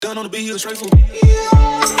Down on the beat, straight for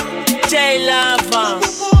J Lava.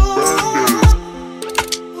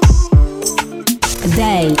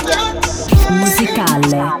 Day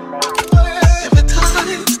musicale. every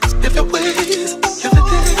time, every ways, every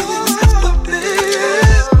day, but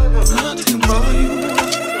there's nothing more you.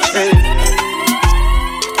 Hey.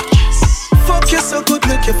 Fuck you so good,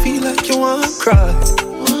 make you feel like you wanna cry.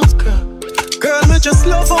 Girl, me just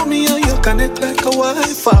love on me and you connect like a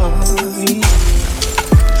Wi-Fi.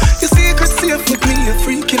 Your secret safe with me, a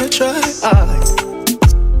freak in a try.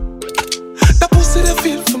 That pussy that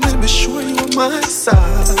feel for me, be sure you on my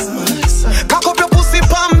side. Cock up your pussy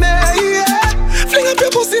pa me, yeah. Fling up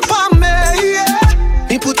your pussy pa me, yeah.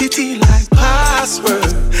 Me put it in like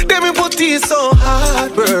password. Then me put it so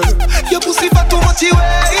hard, bro. Your pussy fat too much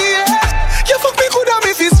away, yeah. You fuck me good and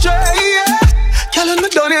me feel straight, yeah. Girl, me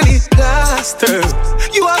done you need plaster.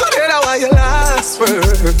 You are gonna hear why you last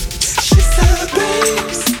word. She said,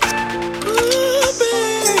 babes.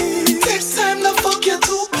 Takes time to fuck you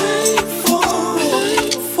too painful.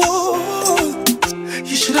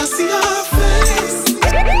 You should have seen her face.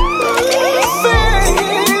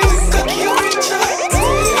 Cocky you reach out.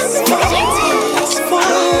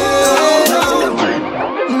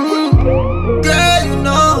 Girl, you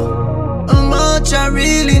know how much I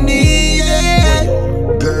really need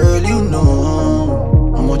it. Girl, you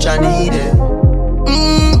know how much I need it.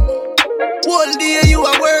 One day you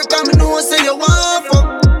at work and me know say you want fuck.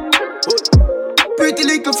 Pretty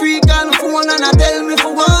little freak on the phone and I tell me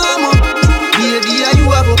for warm up. Baby, you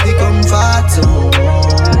have to become fat zone.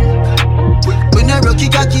 When I rocky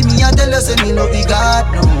cocky me, I tell you say me no be God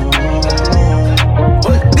no.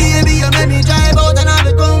 Baby, you make me drive out and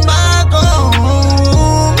I come back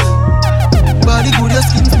home. Body good, your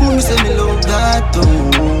skin smooth, me say me love that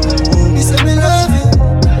too. Me say me love it.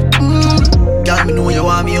 Girl, me know you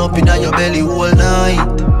want me up inna your belly all night.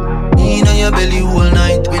 Inna your belly all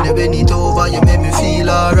night. When you bend it over, you make me feel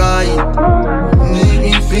alright. Make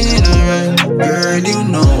me feel alright. Girl, you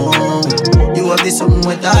know you have this something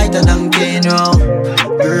way tighter than cane round.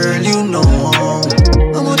 Girl, you know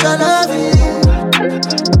how much I love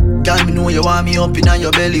it. Girl, me know you want me up inna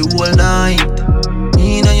your belly all night.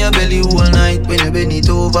 Inna your belly all night. When you bend it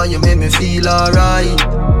over, you make me feel alright.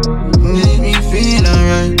 Make me feel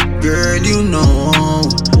alright. Girl, you know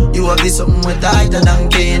you have this something way tighter than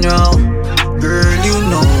cane round. Girl, you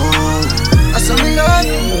know I saw me love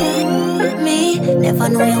you. Me, never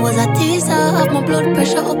knew you was a teaser. Have my blood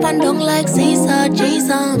pressure up and down like Caesar.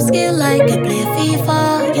 Jesus, I'm skilled like you play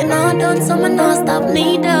FIFA. You know I done so, I not stop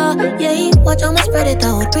neither. Yeah, watch how me spread it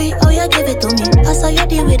out. Pray how you give it to me. I saw you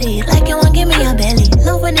deal with it like you want give me a belly.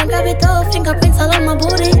 Love when them grab it off, fingerprints all on my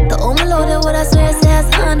booty. The only loaded what I swear say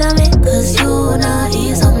it's under me. Cause you not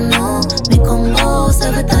easy something new. Me come boss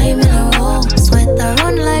every time in a row. Sweat I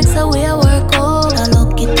run like so we a work out. A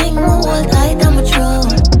lucky thing, my hold tight on my throat.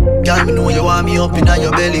 Girl, me know you want me up inna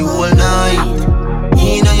your belly all night.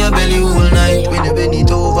 Inna your belly all night. When you bend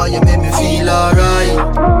it over, you make me feel alright.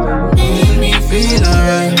 Make me feel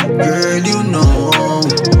alright. Girl, you know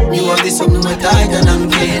you have this something way tighter than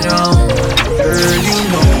cane round. Girl, you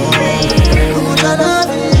know how much I love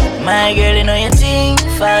it. My girl, you know you think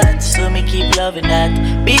fat, so me keep loving that.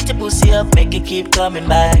 Beat your pussy up, make it keep coming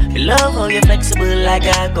back. You love how you're flexible like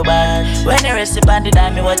a acrobat. When you rest upon the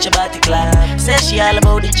dime, me watch your body clap. Say she all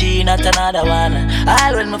about the G, not another one.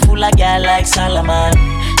 All when me fool a girl like Solomon.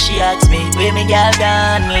 She asks me, where me girl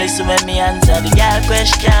gone? Listen when me answer the girl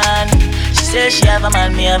question. She says she have a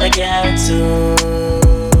man, me have a girl too.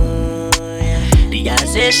 The girl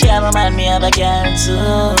says she have a man, me have a girl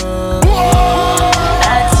too.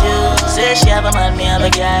 That's you. Say she have a man, me have a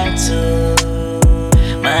girl too.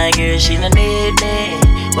 My girl, she no need me.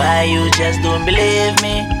 Why you just don't believe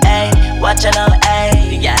me? Hey, watch her now, hey.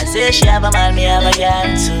 The girl say she have a man, me have a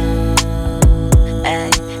girl too.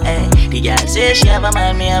 Hey, hey. The girl say she have a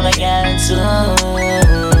man, me have a girl too.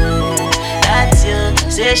 That's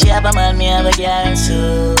you. Say she have a man, me have a girl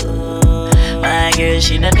too. My girl,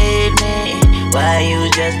 she no need me. Why you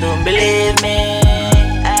just don't believe me?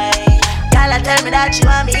 Girl, tell me that you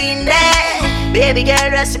want me in there. Baby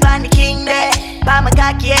girl, rest upon the king there. By my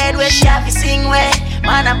cocky head where she have to sing where.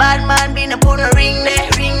 Man a bad man, be no put no ring there,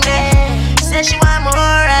 ring there. Say she want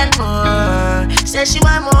more and more. Say she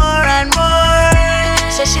want more and more.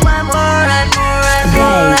 Say she want more and more and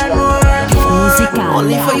more and more and more. Musicale.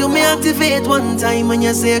 Only for you me activate one time when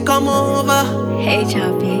you say come over. Hey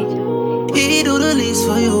Choppy. He do the least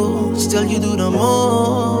for you, still you do the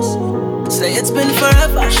most. Say it's been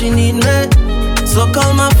forever, she need me. So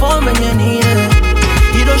call my phone when you need it.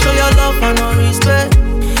 You don't show your love and no respect.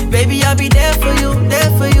 Baby, I'll be there for you, there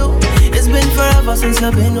for you. It's been forever since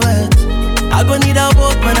you've been wet. I gon' need a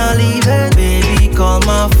boat when I leave it. Baby, call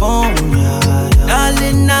my phone, yeah.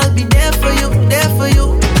 Darling, I'll be there for you,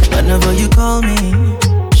 whenever you call me.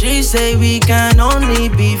 She say we can only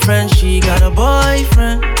be friends. She got a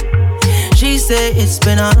boyfriend. She say it's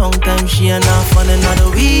been a long time. She and I on another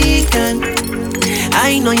weekend.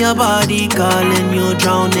 I know your body calling you,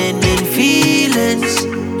 drowning in feelings.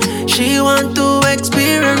 She want to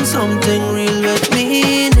experience something real with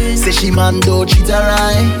me. Say she man don't treat her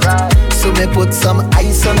right, so me put some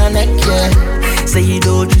ice on her neck, yeah. Say you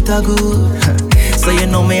don't treat her good, so you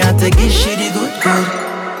know me have to give she the good.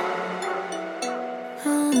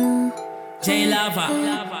 J Lava.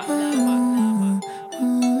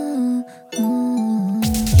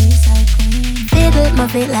 Fiddle my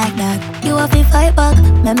feet like that. You have to fight back,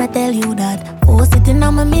 let me tell you that. Oh, sitting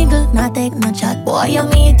on my mingle, not take no chat. Boy, you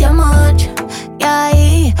meet your much. Yeah,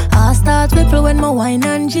 I start ripple when my wine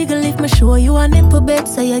and jiggle. If me show you a nipple bed,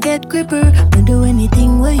 so you get gripper. Me do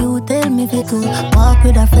anything where you tell me if to. Walk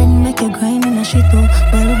with a friend, make you grind in a shit too.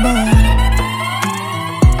 Well, boy.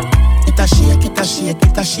 It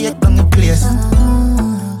a shake down the place.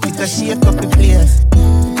 It a shake up the place.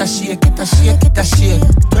 It a shake.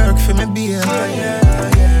 Work for me, beer.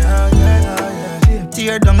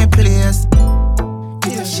 Tear down the place.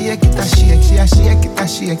 It a shake. She a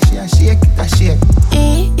shake.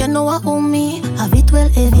 Hey, you know what own me? Have it well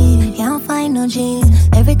heavy, can't find no jeans.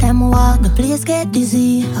 Every time I walk, the place get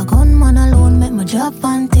dizzy. A gunman alone make my job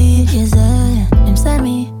panty. Yes, them say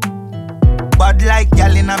me bad like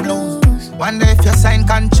gal in a blouse. Wonder if you sign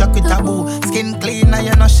contract with a boo. Skin clean and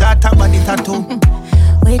you no short a body tattoo.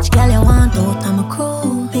 Which gal you want out? I'm a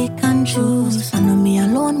crew, pick and choose. I know me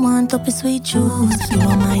alone want up a sweet juice. You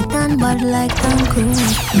are my tan bad like Tom Cruise.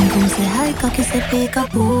 You come say hi, cocky say pick a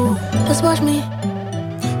boo. Just watch me,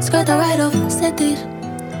 skirt a right up, set it.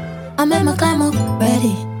 I make my climb up,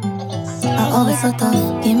 ready. I always so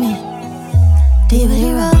tough, give me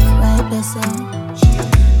DVD rough, right beside.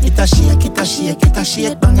 It a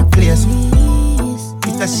shake down the place.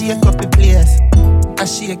 It a shake up the place. It a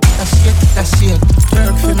shake.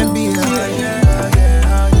 Work for me, beer.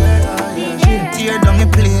 Tear down the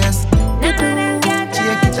place. It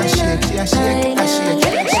a shake.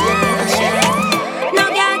 No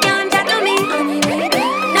girl can tackle me.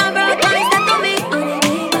 No broke boys tackle me.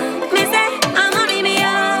 Me say I'm on me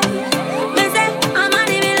up. Me say I'm on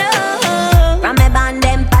me low. From me band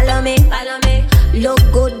them follow me. Look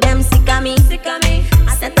good, them sick of me.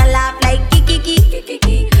 I set a laugh like kiki.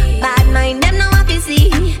 Bad mind, them no want to see.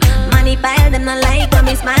 Money pile, them no like when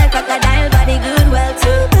me smile. Crocodile, body good, well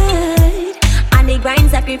too bad. And the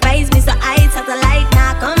grind sacrifice me, so I satellite.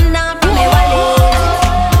 Now come down from me wallet.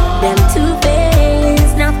 Them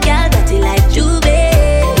two-faced, now girl dirty like Juve.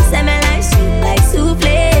 Say me like soup, like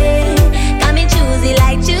souffle. Got me choosy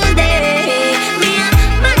like Tuesday. Me a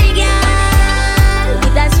money girl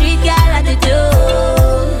with a street girl attitude.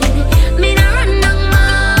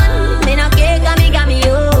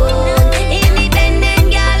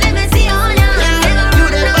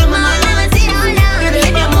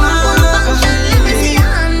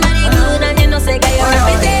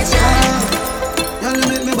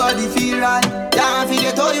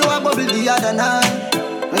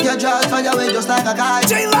 Make your jaws find your way just like a kite.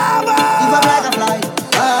 J Lava. Give up like a fly.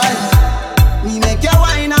 Me make you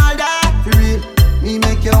wine all day. For real. Me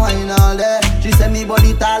make you wine all day. She said me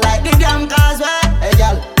body tall like the damn causeway. Hey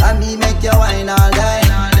girl, and me make you wine all day.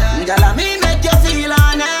 Girl, and me make you feel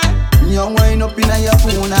on it. Me young wine up in your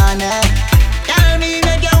phone on it. Girl, me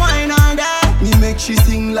make you wine all day. Me make she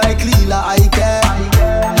sing like Lila I care.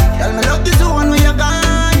 Girl, me love the zone where you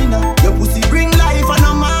gone, you know. Your pussy bring life and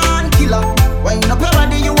a man killer. Wine up your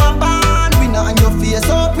body, you a band winner. And your face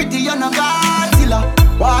so pretty, you're no Godzilla.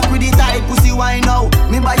 Walk with the tight pussy wine now.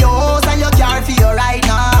 Me buy your house and your car for you right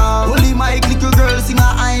now. Only my little girl sing a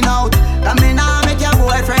high out. And me now make your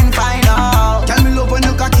boyfriend find out. Tell me love when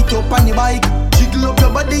you cock it up on the bike. Jiggle up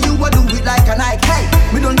your body, you a do it like a Nike. Hey,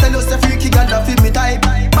 me don't tell you say freaky girl that fit me type.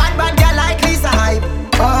 Bad girl like Lisa Hype.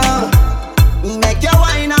 Me make you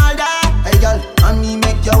wine all day. Hey girl, and me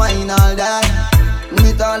make you wine all day.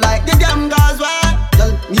 Me don't like the damn girls way.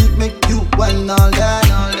 Girl, me make you wine all day.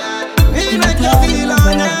 Me make you feel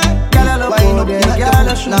on it. Girl, wine up in the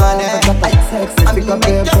bush now. And me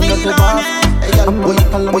make you feel on it. Hey girl, boy,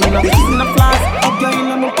 In the flask, up your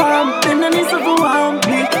in my palm. Then I need to go on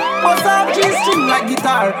beat. What's up, G-string like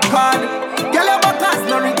guitar chord. Girl, your buttons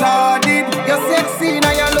not retarded. You're sexy,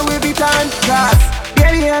 now you're Louis Vuitton dress.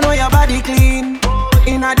 Girl, you know your body clean.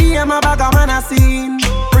 In a DM, a bag of man a scene.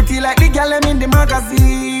 Pretty like the girl in the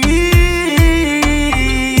magazine.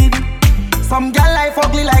 Some girl life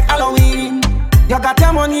ugly like Halloween. got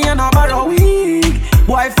your money and I borrow weak.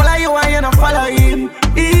 Boy follow you and you no follow him.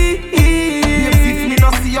 If me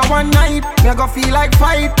no see you one night, me go feel like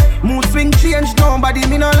fight. Mood swing change, nobody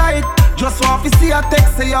me no like. Just want to see a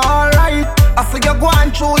text say you alright. I say you go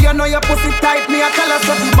on through, you know your pussy tight. Me I tell her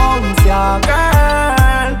so the bounce, yeah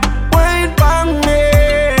girl. Wait for me,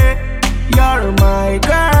 you're my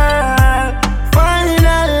girl.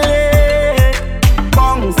 Finally,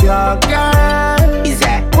 bounce, yeah girl. Is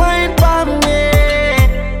that? Wait for me,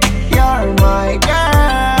 you're my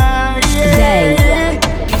girl. Yeah.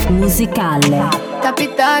 Musicale. Tappy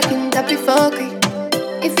talking, tappy fucking.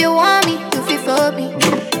 If you want me, you feel for me.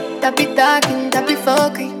 Tappy talking, tappy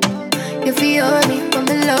fucking. You feel me from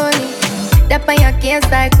the lonely. That on your can't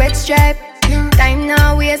like red stripe. Time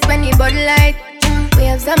now waste when you bud light. We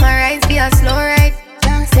have summarize, be a slow ride.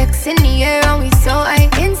 Sex in the air and we so high.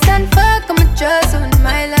 Instant fuck, I'm a trust on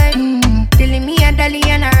my life. Telling me a dolly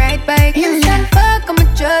and a ride bike. Instant fuck, I'm a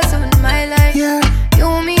trust on my life. You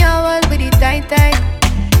me a wall with it tight tight.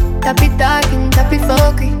 Tappy talking, tappy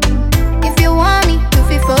fucking. If you want me, you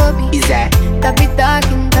feel for me. Is that? Tappy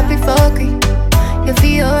talking, tappy fucking. You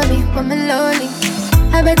feel me, but me lonely.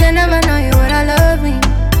 I bet you never know you woulda love me.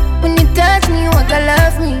 When you touch me, you wanna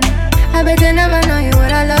love me. I bet you never know you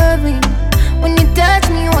woulda love me. When you touch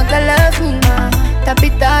me, you wanna love me.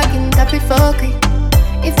 Tappy talking, tappy fucking.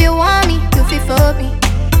 If you want me, you feel for me.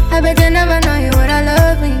 I bet you never know you woulda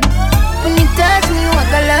love me. When you touch me, you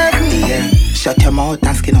wanna love me. Yeah, shut your mouth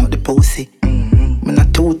and skin out the pussy. Me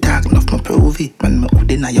not too talk, enough me prove it. When me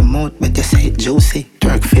hood inna your mouth, but you say it juicy.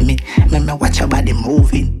 Twerk for me, make me watch your body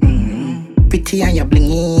moving. Pretty and you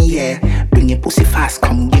blingy, yeah. Bring your pussy fast,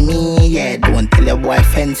 come give me, yeah. Don't tell your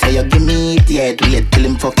boyfriend, say you give me it, yeah. Do it till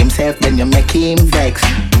him fuck himself, then you make him vex.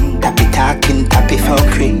 Tappy talking, tappy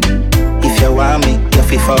fuckery. If you want me, you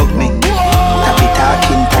fi fuck me. Tappy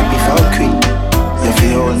talking, tappy fuckery. You fi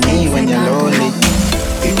hold me when you're lonely.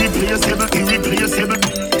 Irreplaceable, irreplaceable.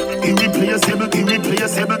 Irreplaceable,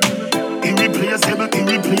 irreplaceable. Irreplaceable,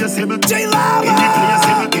 irreplaceable. J-Lava!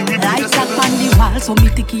 Irreplaceable, irreplaceable. Right up on the wall, so me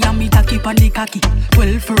ticky and me tacky pon the cocky.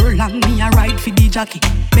 12 furlong, me a ride for the jockey.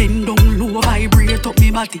 Bend down low, vibrate up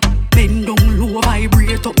me body. Bend down low,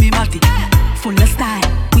 vibrate up me body. Full of style,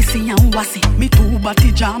 we see and wassy. Me two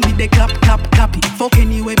body jam, me de clap, clap, clappy. Fuck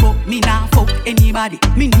anyway, but me nah fuck anybody.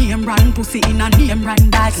 Me name brand pussy in a name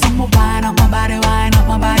brand bag. So me wind up my body, wind up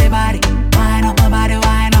my body, body. Wind up my body,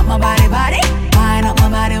 wind up my body, body. Wind up my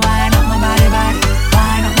body, wind up my body, body.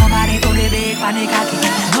 Wind up my body to the big panic cocky.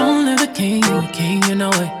 Only the king, you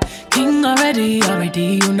know it. King already,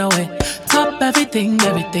 you know it. Top everything,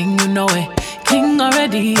 you know it. King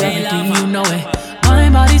already, you know it. My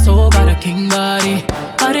body so got a king body.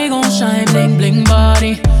 Body gon' shine, bling, bling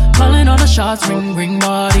body. Calling all the shots, ring, ring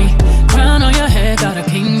body. Crown on your head, got a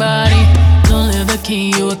king body. Don't live the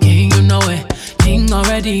king, you a king, you know it. King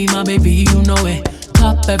already, my baby, you know it.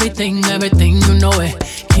 Top everything, you know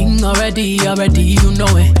it. King already, you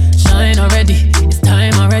know it. Shine already, it's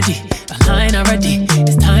time already. The line already,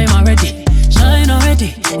 it's time already. Shine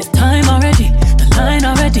already, it's time already. The line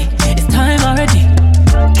already, it's time already.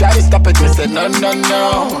 Try to stop it, me say no, no,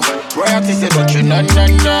 no. Royalty say don't you, no, no,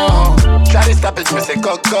 no. Try to stop it, me say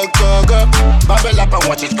go, go, go, go. Bubble up and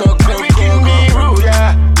watch it go, go, go,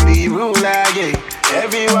 go. Be ruler, yeah.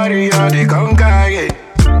 Everybody on the conquer, yeah.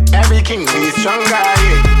 Every king be stronger,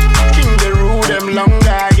 yeah. King they rule them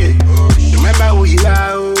longer, yeah. Remember who you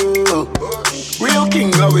are, oh. Real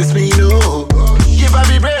king always be no. Give up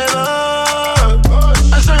be brave, oh.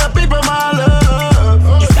 I show your people my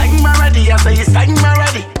love. You sang my ready, I say you sang my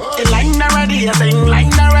ready. You line already, I say you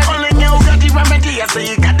line already. Only you got the remedy, I say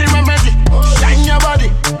you got the remedy. Shine your body,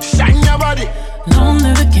 shine your body. Long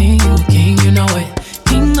live the king, you know it.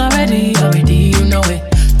 King already, you know it.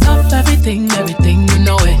 Top everything, you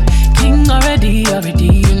know it. King already,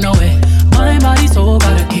 you know it. My body so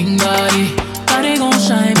got a king body. Body gon'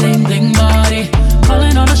 shine, bling, bling body.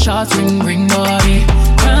 Calling all the shots, ring, ring body.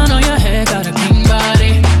 Crown on your head, got a king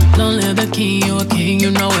body. Long live the king, you a king,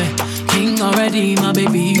 you know it. King already, my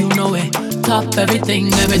baby, you know it. Top everything,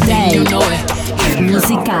 you know it.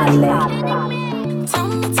 Musicale. Tell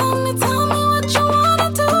me what you wanna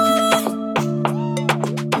do with it.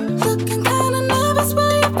 Looking kinda nervous,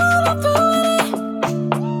 will you follow through with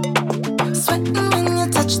it? Sweating when you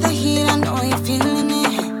touch the heat, I know you're feeling it.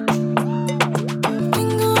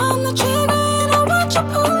 Finger on the trigger and I watch you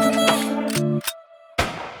pulling it.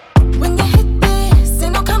 When you hit this,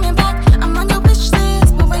 ain't no coming back. I'm on your wish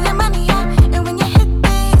list, but where your money at? And when you hit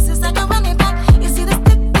this, it's like a running back. You see this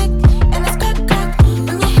tick tick and it's crack crack.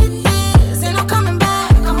 When you hit this,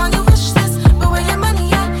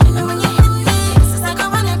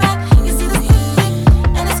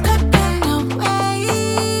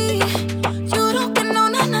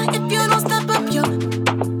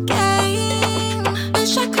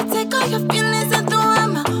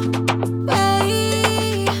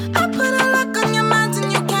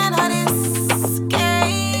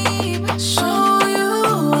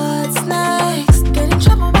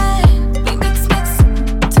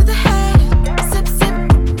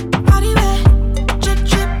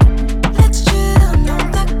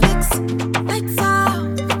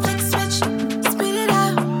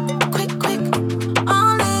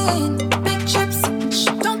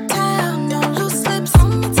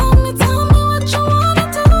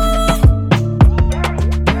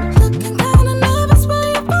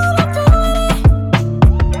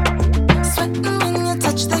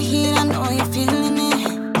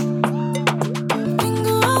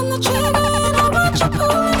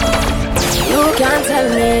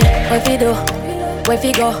 fi do, where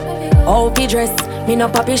fi go, how fi dress, me no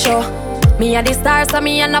papi show. Me a the star, so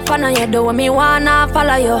me a no fan of you. Do me wanna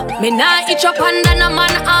follow you. Me nah itch up under no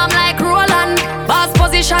man arm like Roland. Boss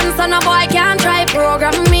position, so no boy can't try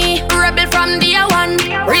program me. Rebel from day one.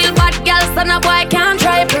 Real bad girl, so no boy can't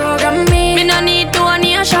try program me. Me no need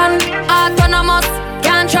donation. Autonomous,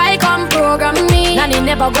 can't try come program me. Nanny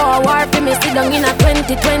never go a war for me. Sit down in a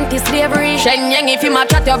 2020 slavery. Shenyang if you ma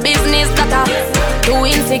chat your business data. Too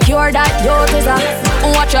insecure that you is a.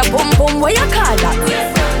 Watch your boom boom, where you call that?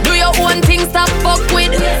 Your own things stop fuck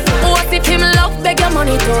with. What if him love beg your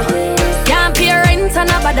money too? Can't pay rent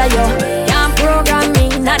and a bother you. Can't program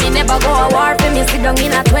me. Nanny never go a war for me. Sit down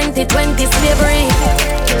in a 2020 slavery.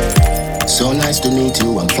 So nice to meet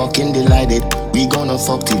you, I'm fucking delighted. We gonna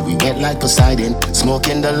fuck till we wet like Poseidon.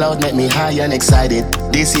 Smoking the loud make me high and excited.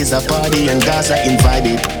 This is a party and Gaza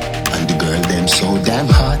invited. And the girl them so damn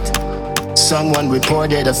hot. Someone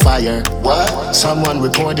reported a fire. What? Someone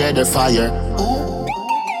reported a fire.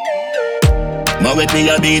 More with me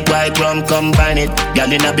a beat, white rum, combine it. Girl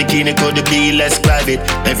in a bikini could be less private.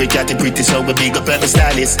 Every cat is pretty, so we big up every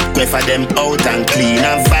stylist. Go for them out and clean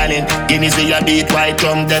and violent. Guineas with a beat, white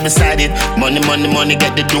rum, them beside it. Money, money, money,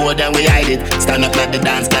 get the door, then we hide it. Stand up like the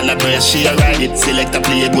dance, girl a brace, she a ride it. Select a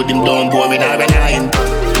play good, him down, boy, with her and iron.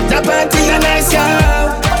 The party a nice, yo.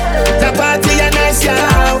 The party a nice, yo.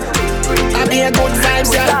 I be a good vibes,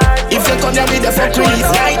 yo. If you come here with the fuck release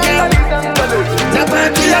right now. The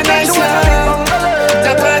party a nice, yo.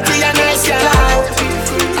 The party a nice, yo.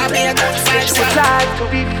 I be a good vibes, yo. To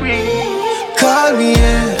be free. Call me,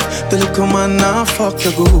 yeah. The little man now fuck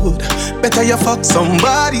you good. Better you fuck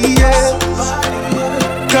somebody, yeah.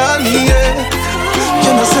 Call me, yeah.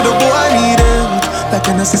 You know say the boy need it. Like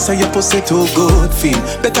you know say your pussy too good, feel.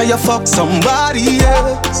 Better you fuck somebody,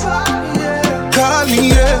 yeah. Call me,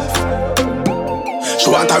 yeah. She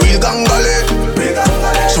want a real gangale.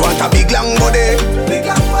 She want a big long body.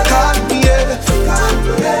 Call me, yeah.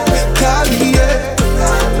 Call me, yeah.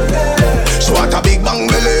 She want a big bang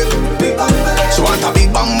belly. She want a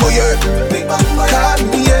big bang boy, yeah. Call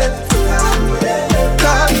me, yeah.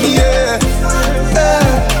 Call me, yeah.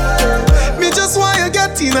 Me just want you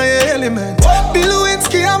get in your element. Bill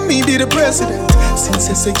Lewinsky and me be the president. Since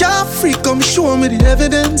you say you're free, come show me the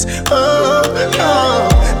evidence.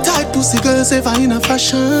 Tight pussy girls ever in a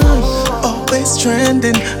fashion. Always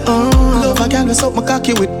trending. Love a girl with up my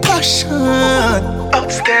cocky with passion.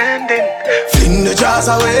 Outstanding. Fling the jars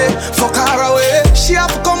away, fuck her away. She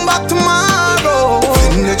have to come back tomorrow.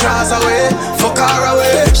 Fling the jars away, fuck her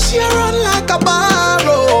away. She run like a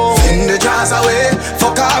barrow. Fling the jars away,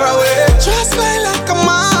 fuck her away. Just like a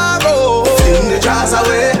marrow. Fling the jars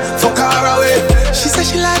away, fuck her away. She said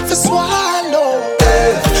she like to swallow.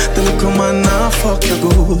 Hey, the little man now fuck you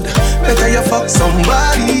good. Better you fuck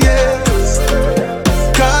somebody else.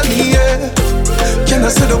 Call me, yeah. Can I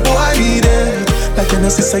say the boy need it? Like can I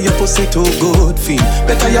say your pussy too good, feel.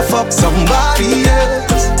 Better you fuck somebody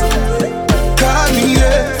else. Call me,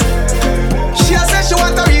 yeah. She said she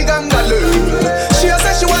want a big angle. She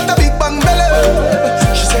said she want a big bang belly.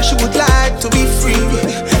 She said she would like to be free.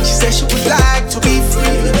 She said she would like to be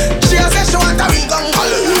free. She said she want a big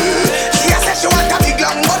angle. She said she want a big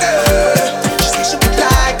long body. She said she would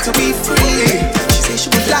like to be free. She said she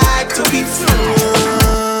would like to be free.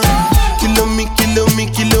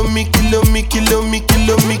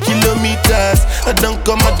 Kilometers. I don't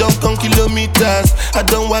come kilometers. I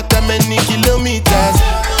don't walk that many kilometers.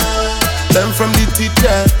 Learn from the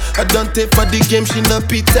teacher. I don't take for the game, she no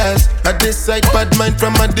pitas. I decide bad mind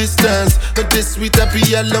from a distance. But this sweet happy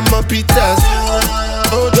yellow my pitas.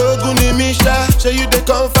 Oh, Doguni Misha, show you the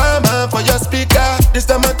confirmer for your speaker. This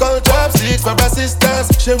time I call chopsticks for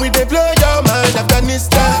assistance. Show we they blow your mind,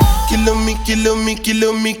 Afghanistan. Kilometers.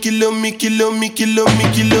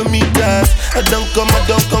 I don't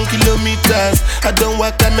come kilometers. I don't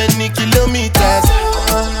walk that many kilometers.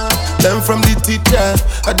 Learn from the teacher.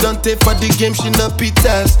 I don't take for the game, she no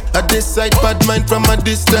pitas. I decide bad mind from a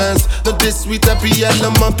distance. Not this sweet happy yellow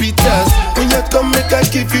my pitas. When you come make I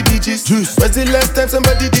give you digits. When's the last time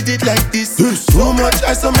somebody did it like this? Too much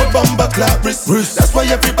ice on my bumper clap wrist. That's why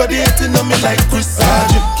everybody hating on me like Chris.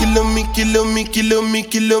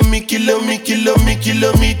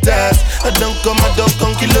 Kilometers. I don't come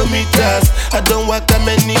kilometers. I don't walk that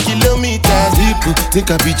many kilometers. People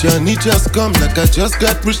think I be Johnny just come. Like I just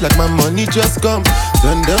got rich, like my money just come.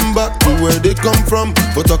 Send them back to where they come from.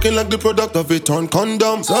 For talking like the product of a torn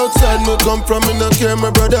condom. Southside me come from, me no care,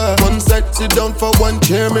 my brother. One side, sit down for one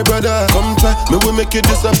chair, my brother. Come try, me will make make you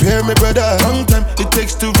disappear, my brother. Long time it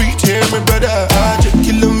takes to reach here, my brother.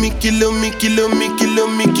 Kilometers.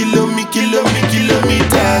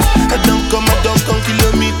 I don't come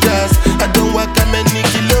kilometers. I don't walk that many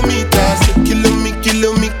kilometers.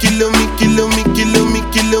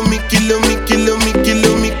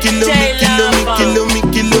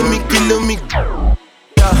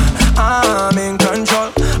 Yeah, I'm in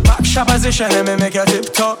control. Back shot position, let me make you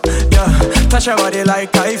tip-top. Yeah, touch your body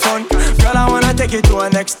like iPhone. Girl, I wanna take you to a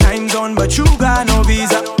next time zone, but you got no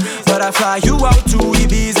visa. But I fly you out to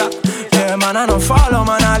Ibiza. Yeah, man, I don't follow,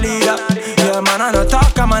 man, I lead up. Yeah, man, I don't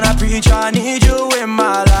talk, I'm a preacher. I need you in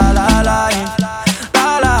my life.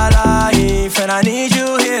 And I need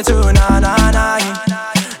you here too, na-na-na.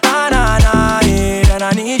 And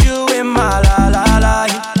I need you in my life.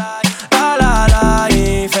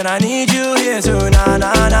 And I need you here too,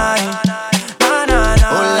 na-na-na.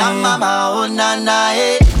 Oh la mama, oh na-na,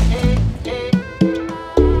 eh.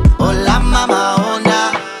 Oh la mama, oh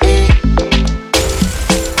na, eh.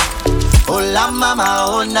 Oh la mama,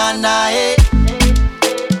 oh na-na, eh.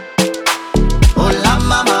 Oh la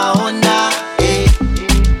mama, oh na, eh.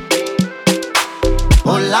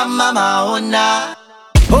 Oh la mama, oh na.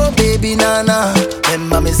 Oh baby nana,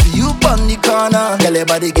 remember me see you on the corner. Tell your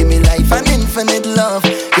body give me life and infinite love.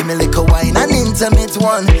 Give me little wine and intimate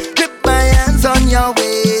one. Grip my hands on your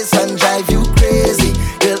waist and drive you crazy.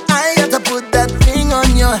 Girl, I got to put that ring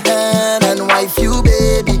on your hand and wife you,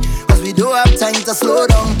 baby. Cause we don't have time to slow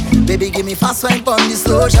down. Baby, give me fast wine on the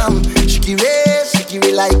slow jam. Shiki ray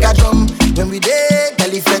like a drum. When we there,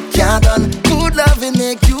 girl, if it can't done. Good love and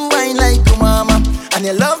make you wine like a mama. And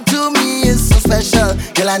your love to me is so special.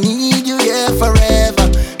 Girl, I need you here forever.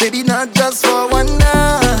 Baby, not just for one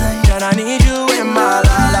night. And I need you in my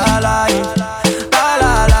life.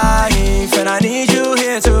 And I need you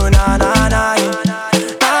here too, na-na-na.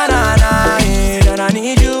 And I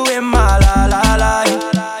need you in my life.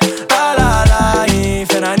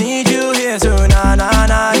 And I need you here too,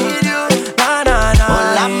 na-na-na. Oh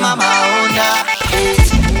la mama, oh na.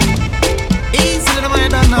 Easy little man,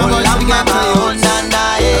 don't know. Oh la mama, oh na na.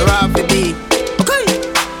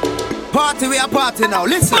 Party, we are party now,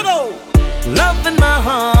 listen. Love in my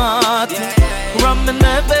heart, rum in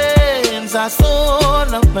the veins. I so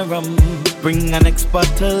love my rum. Bring an next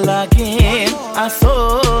bottle again. I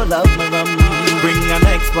so love my rum. Bring an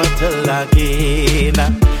next bottle again.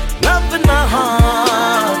 Love in my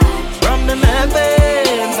heart, rum in the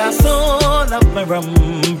veins. I so love my rum.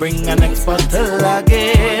 Bring an next bottle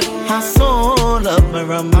again. I so love my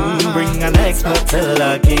rum. Bring an next bottle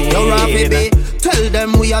again. Yo, baby, tell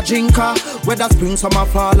them we a drinker, whether spring, summer,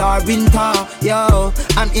 fall or winter. Yo,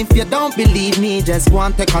 and if you don't believe me, just go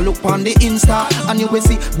and take a look on the Insta, and you will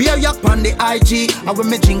see beer yak on the IG. And when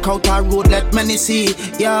me drink out our road, let many see.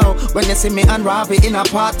 Yo, when you see me and Ravi in a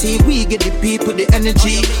party, we get the people the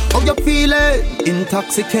energy. How you feeling?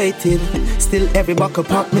 Intoxicated, still every buckle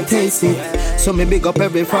pop me taste it. So me big up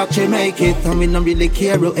every fracture make it, and we don't really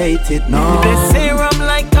care who hate it. No. They say I'm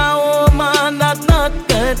like a woman that's not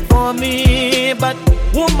good for me, but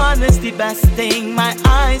woman is the best thing my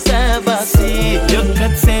eyes ever see. You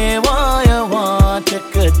could say what you want, you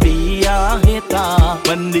could be a hitter.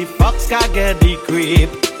 When the fox can get the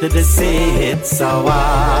creep, did they say it's so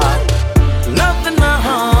hard? Love in my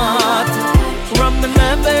heart, rum in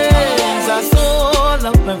my veins. I so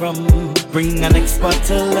love my rum. Bring an next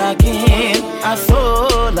bottle again. I so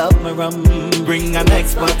love my rum. Bring an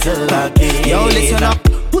next bottle again. Yo, listen up.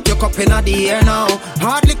 Put your cup in the air now.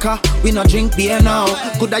 Hard liquor, we no drink beer now.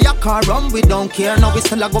 Could a yak or rum, we don't care now. We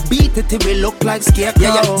still a go beat it till we look like scarecrow.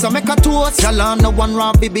 Yeah. So make a toast. Y'all on no one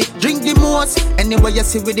round, baby. Drink the most. Anyway you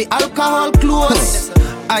see with the alcohol close.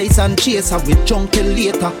 Ice and chaser with junkie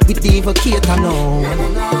later. We diva cater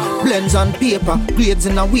now. Blends on paper, grades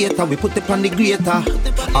in a waiter. We put it on the grater.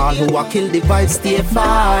 All who a kill the vibe, stay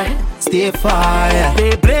far. Stay fire.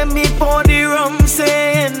 They blame me for the rum,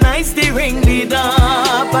 saying nice the ring leader,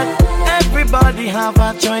 but everybody have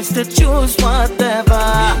a choice to choose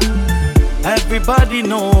whatever. Everybody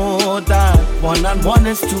know that 1 and 1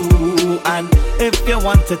 is 2, and if you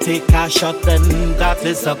want to take a shot, then that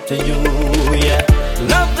is up to you. Yeah,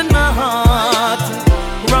 love in my heart,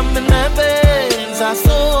 rum in the veins. I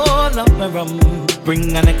so love my rum.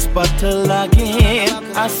 Bring an next bottle again.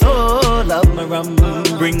 I so love my rum.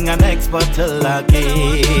 Bring an next bottle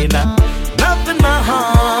again. Love in my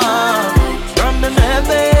heart, rum in my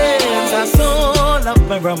veins. I so love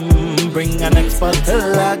my rum. Bring an next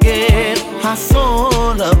bottle again. I so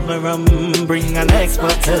love my rum. Bring an next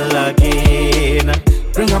bottle again.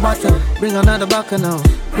 Bring a bottle, bring another bucket now.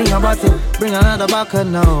 Bring a bottle, bring another bucket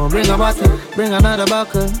now. Bring a bottle, bring another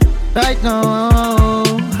bucket. right now.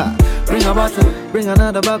 Bring a bottle, bring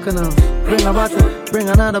another bucket now. Bring a bottle, bring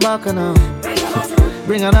another bucket now.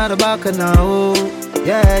 Bring another bucket now.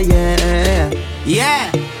 Yeah, yeah,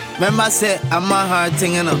 yeah. Remember I said I'm a hard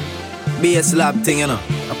thing, you know. Be a slap thing, you know.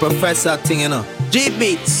 A professor thing, you know. G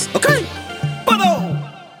beats, okay?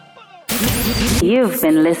 You've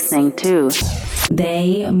been listening to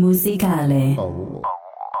Day Musicale.